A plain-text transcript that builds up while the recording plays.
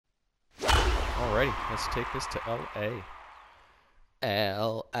Alrighty, let's take this to L.A.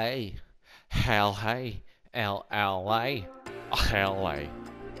 L.A. Hell, hey. L.A. L.A.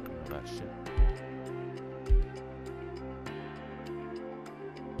 That shit.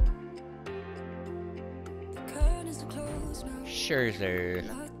 Sure, sir.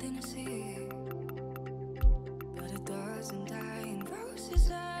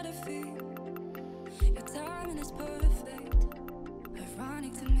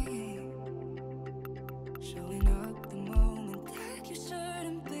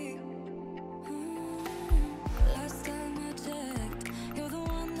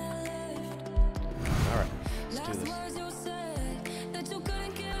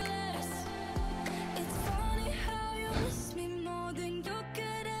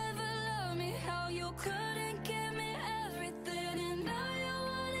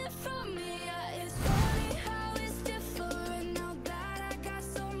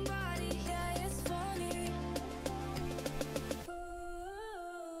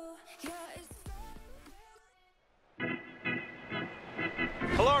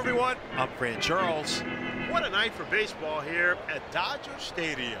 Hello, everyone. I'm Fran Charles. What a night for baseball here at Dodger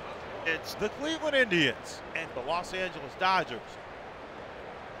Stadium. It's the Cleveland Indians and the Los Angeles Dodgers.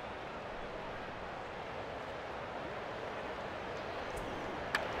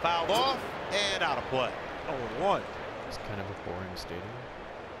 Fouled off and out of play. 0-1. It's kind of a boring stadium.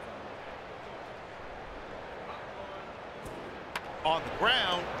 On the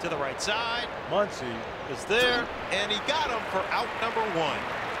ground to the right side. Muncy is there, and he got him for out number 1.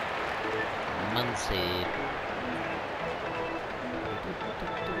 Muncy.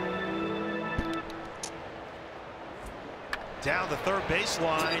 Down the third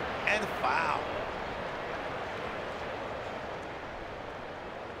baseline and foul.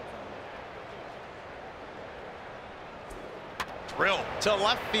 Drill to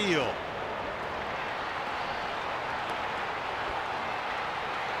left field.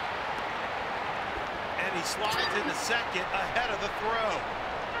 And he slides into second ahead of the throw.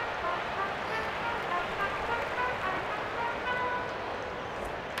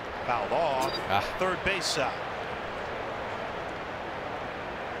 Fouled off. Third base side.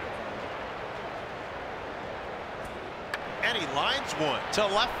 And he lines one to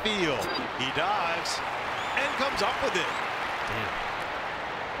left field. He dives and comes up with it. Damn.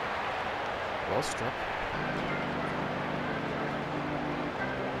 Well struck.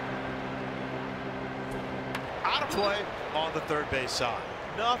 Out of play on the third base side.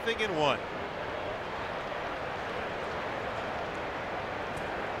 0-1.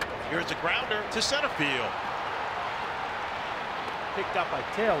 Here's a grounder to center field. Picked up by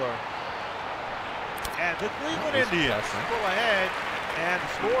Taylor. And the Cleveland Indians pull ahead, and the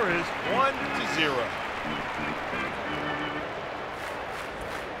score is 1-0.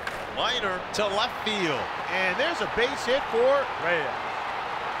 Liner to left field, and there's a base hit for Reyes.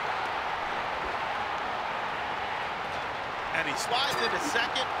 And he slides into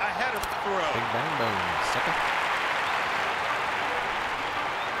second ahead of the throw. Big bang boom. Second.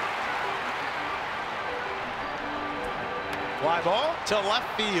 Fly ball to left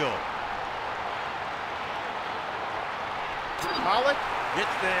field. Pollock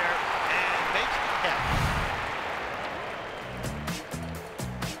gets there and makes the catch.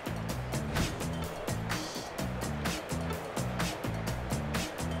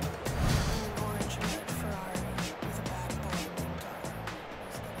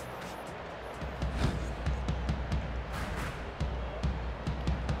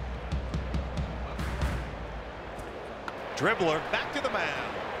 Dribbler back to the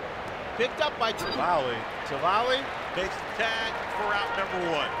mound. Picked up by Tavalli. Tavalli makes the tag for out number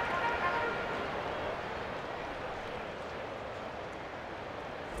 1.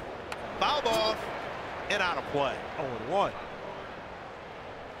 Fouled off and out of play. 0-1.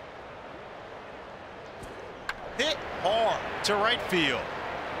 Hit hard to right field.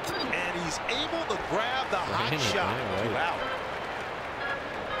 And he's able to grab the hot shot to out.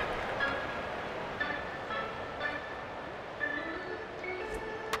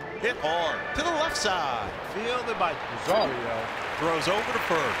 Hit hard to the left side. Fielded by Rosario. Throws over to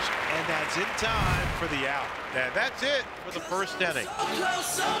first. And that's in time for the out. And that's it for the first inning.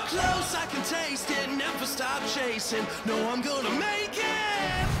 So close, I can taste it. Never stop chasing. No, I'm gonna make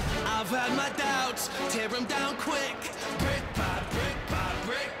it. I've had my doubts. Tear them down quick. Brick by brick by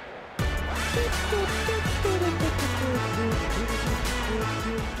brick.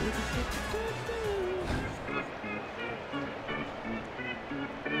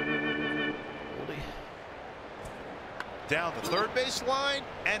 Down the third base line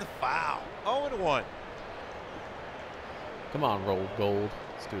and foul. 0-1. Come on, roll gold.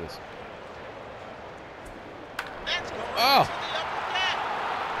 Let's do this. Oh!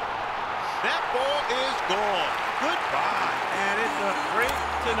 That ball is gone. Goodbye. And it's a 3-0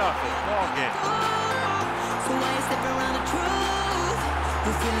 ball game. So why you step around the truth?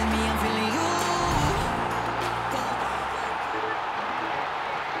 You're feeling me, I'm feeling you.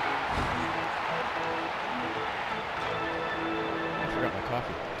 I forgot my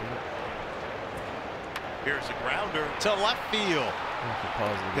coffee. Damn it. Here's a grounder to left field. I have to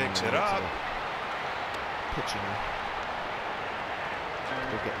pause the game Picks and it get to up. the pitching.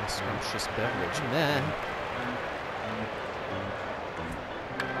 Go get my scrumptious beverage. Nah.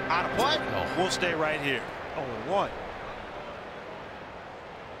 Out of play. Oh. We'll stay right here. 0-1.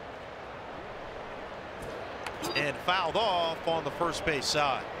 And fouled off on the first base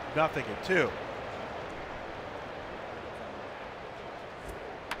side. 0-2.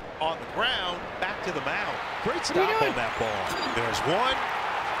 On the ground, back to the mound. Great stop on that ball. There's one.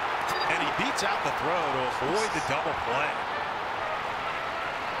 And he beats out the throw to avoid the double play.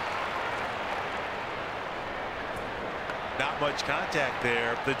 Not much contact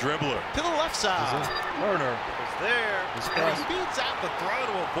there. The dribbler to the left side. Lerner is there. And he beats out the throw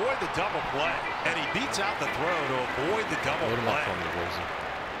to avoid the double play. And he beats out the throw to avoid the double Load him up play. for me, Rosie.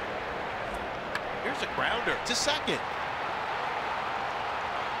 Here's a grounder to second.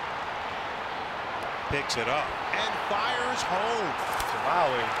 Picks it up and fires home.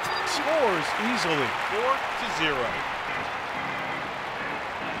 Maui scores easily, 4-0.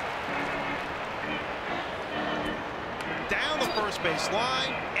 Down the first base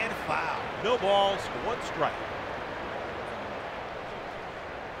line and foul. No balls, 1 strike.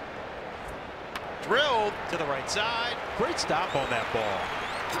 Drilled to the right side. Great stop on that ball.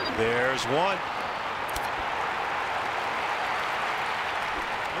 There's one.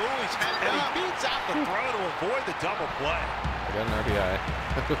 And he beats out the throw to avoid the double play. I got an R.B.I.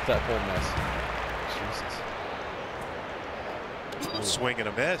 with that whole mess. Jesus. Swing and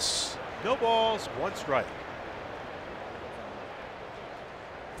a miss. No balls, 1 strike.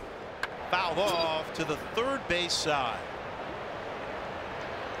 Fouled off to the third base side.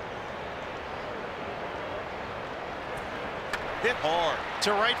 Hit hard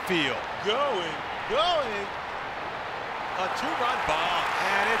to right field. Going. A 2-run bomb.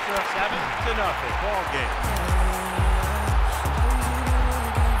 And it's a 7-0 ball game.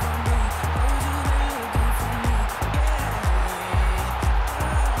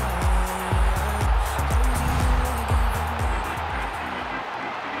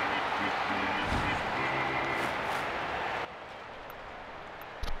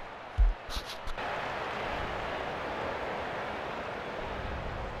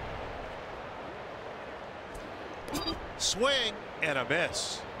 Swing and a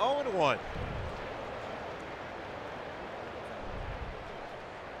miss. 0-1.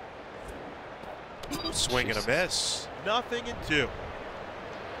 Swing and a miss. 0-2.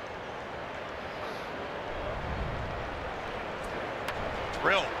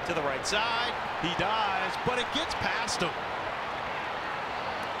 Drill to the right side. He dives, but it gets past him.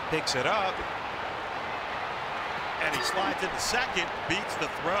 Picks it up. And he slides into second. Beats the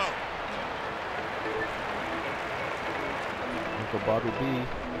throw. Uncle Bobby B.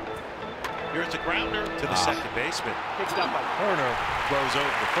 Here's a grounder to the second baseman. Picked up by Turner. Throws over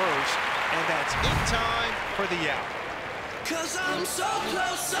the first. And that's in time for the out. 'Cause I'm so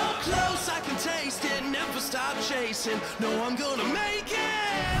close, I can taste it, never stop chasing. No, I'm gonna make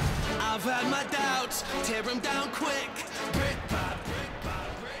it. I've had my doubts, tear them down quick, brick by brick by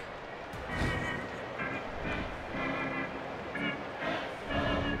brick.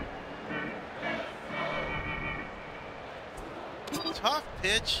 Tough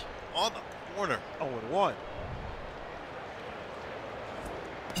pitch on the corner. 0-1.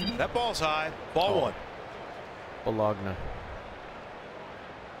 That ball's high. Ball one. Bologna.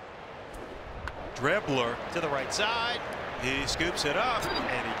 Dribbler to the right side. He scoops it up,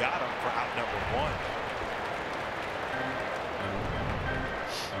 and he got him for out number one.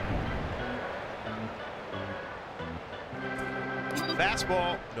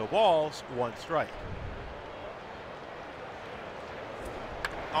 Fastball, no balls, 1 strike.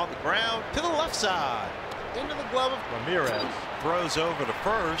 On the ground to the left side. Into the glove of Ramirez. Throws over to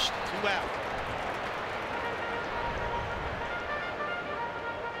first, 2 out.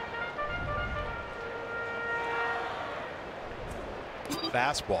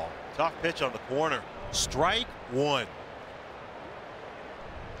 Fastball. Tough pitch on the corner. Strike 1.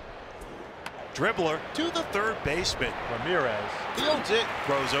 Dribbler to the third baseman. Ramirez fields it,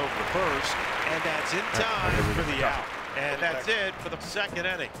 throws over to first, and that's in time for the out. And that's it for the second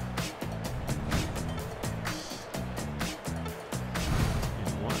inning.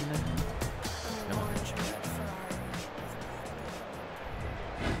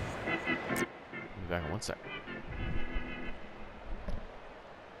 1 sec.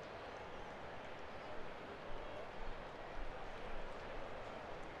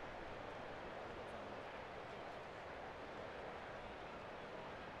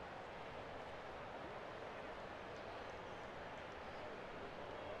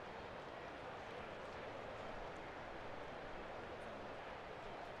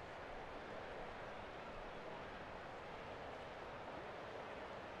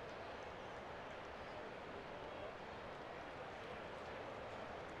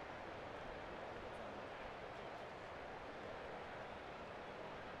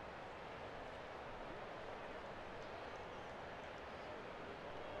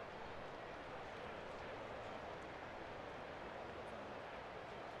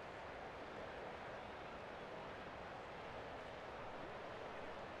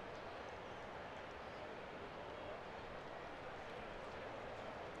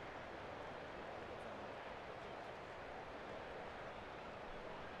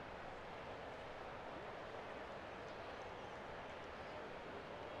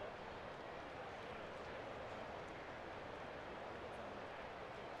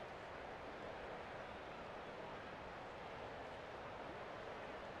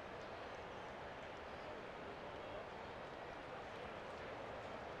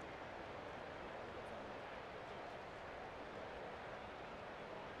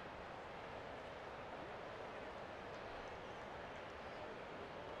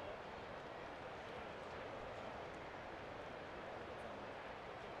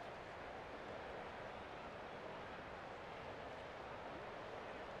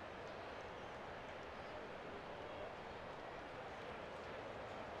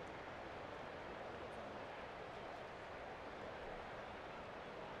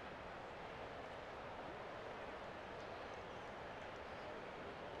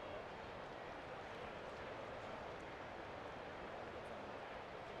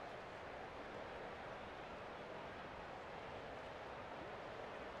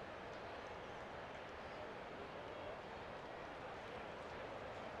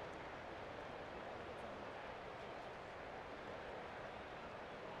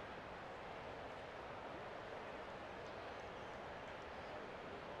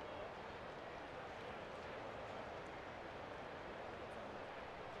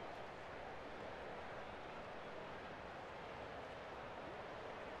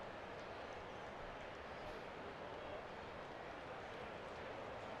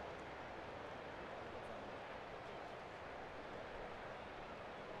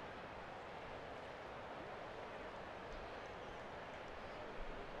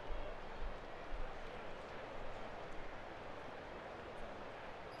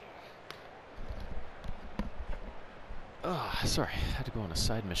 Oh, sorry, I had to go on a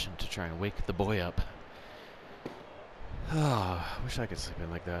side mission to try and wake the boy up. Oh, I wish I could sleep in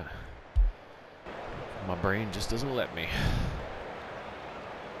like that. My brain just doesn't let me.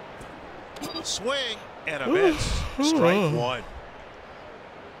 Swing and a miss. Strike one.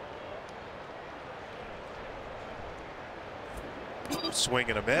 Swing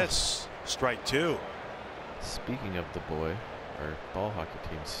and a miss. Strike two. Speaking of the boy, our ball hockey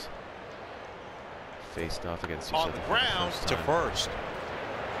teams faced off against each On other the for the ground first to time first.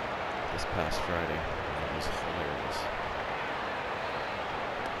 this past Friday. It was hilarious.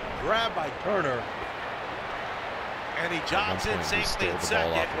 Grab by Turner. And he At one jogs in point, he safely stole at the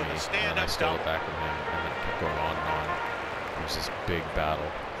ball second off of with me, a and then I stand-up stole it double. back from him, and then it kept going on and on. It was this big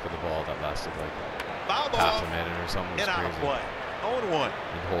battle for the ball that lasted like Foul half ball a minute or something. It was and out of crazy. play. 0-1.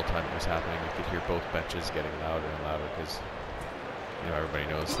 And the whole time it was happening, you could hear both benches getting louder and louder because, you know, everybody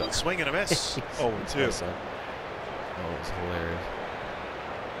knows that. Swing and a miss. 0-2. Oh, it was hilarious.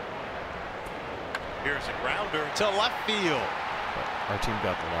 Here's a grounder to left field. But our team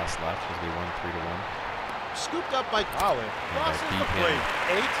got the last laugh because we won 3-1 Scooped up by Colin. Crosses beat the him plate.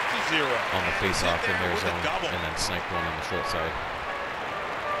 8-0. on the face-off in their with a zone, double. and then sniped one on the short side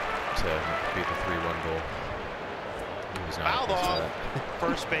to beat the 3-1 goal. He was not Fouled impressed off. with that.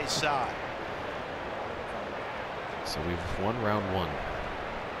 First base side. So we've won round one.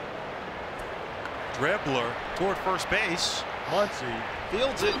 Dribbler toward first base. Muncy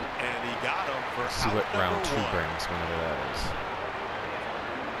fields it, and he got him for See out what round number 2 one. brings, whenever that is.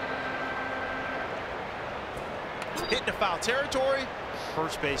 Hitting to foul territory.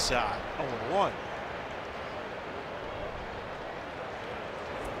 First base side. 0-1.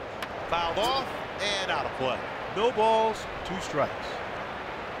 Fouled off and out of play. No balls, 2 strikes.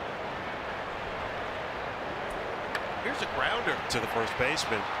 Here's a grounder to the first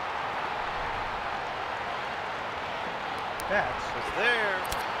baseman. Bats is there.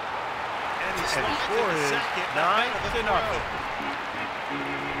 And he scores second. 9-0.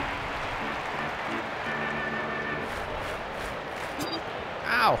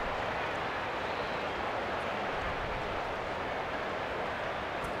 Ow!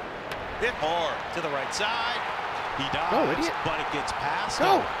 Hit hard to the right side. He dives, but it gets past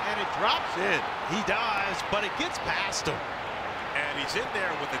him. And it drops in. He dives, but it gets past him. And he's in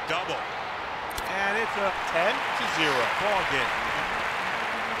there with a double. And it's a 10-0 ball game.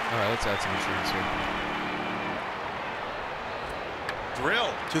 All right, let's add some insurance here.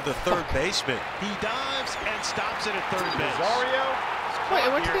 Drill to the third baseman. He dives and stops it at third base. Rosario. Wait,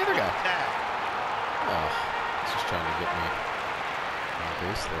 it went to the other guy. Oh, he's just trying to get me on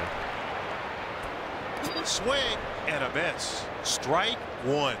base there. Swing and a miss. Strike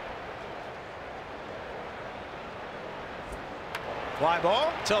one. Fly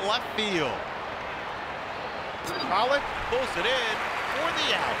ball to left field. Pollock pulls it in for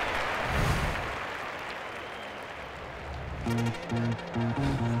the out.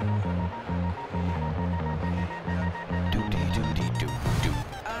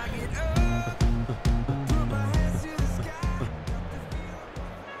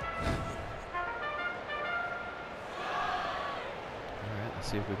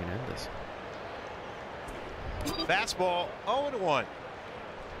 See if we can end this. Fastball 0-1.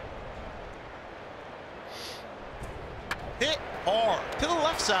 Hit hard to the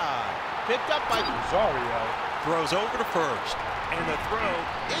left side. Picked up by Rosario. Throws over to first. And the throw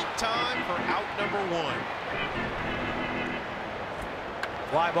in time for out number one.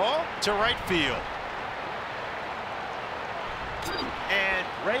 Fly ball to right field. And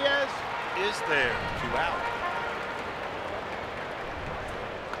Reyes is there. 2 out.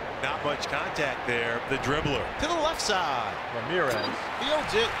 Not much contact there. The dribbler to the left side. Ramirez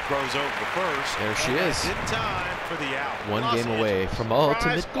fields it, throws over the first. There she is. In time for the out. One Los game away Angeles from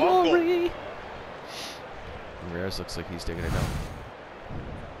ultimate surprise glory. Ramirez looks like he's digging it up.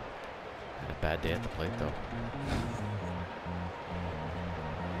 Had a bad day at the plate, though.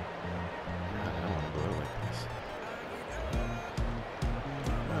 God, I don't want to blow like this.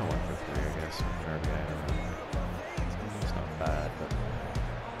 Oh, 1 for 3, I guess. R.B.I. It's not bad, but.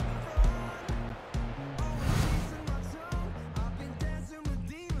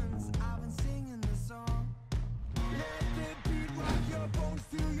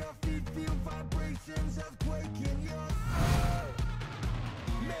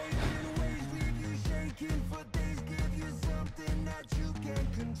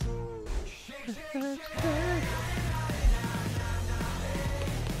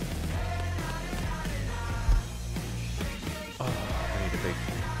 Oh, I need a big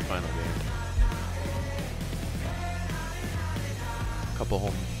final game. A couple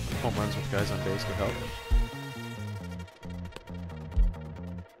home runs with guys on base could help.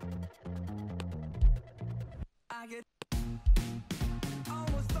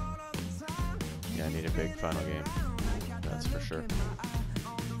 Yeah, I need a big final game. That's for sure.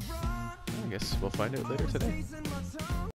 I guess we'll find out later today.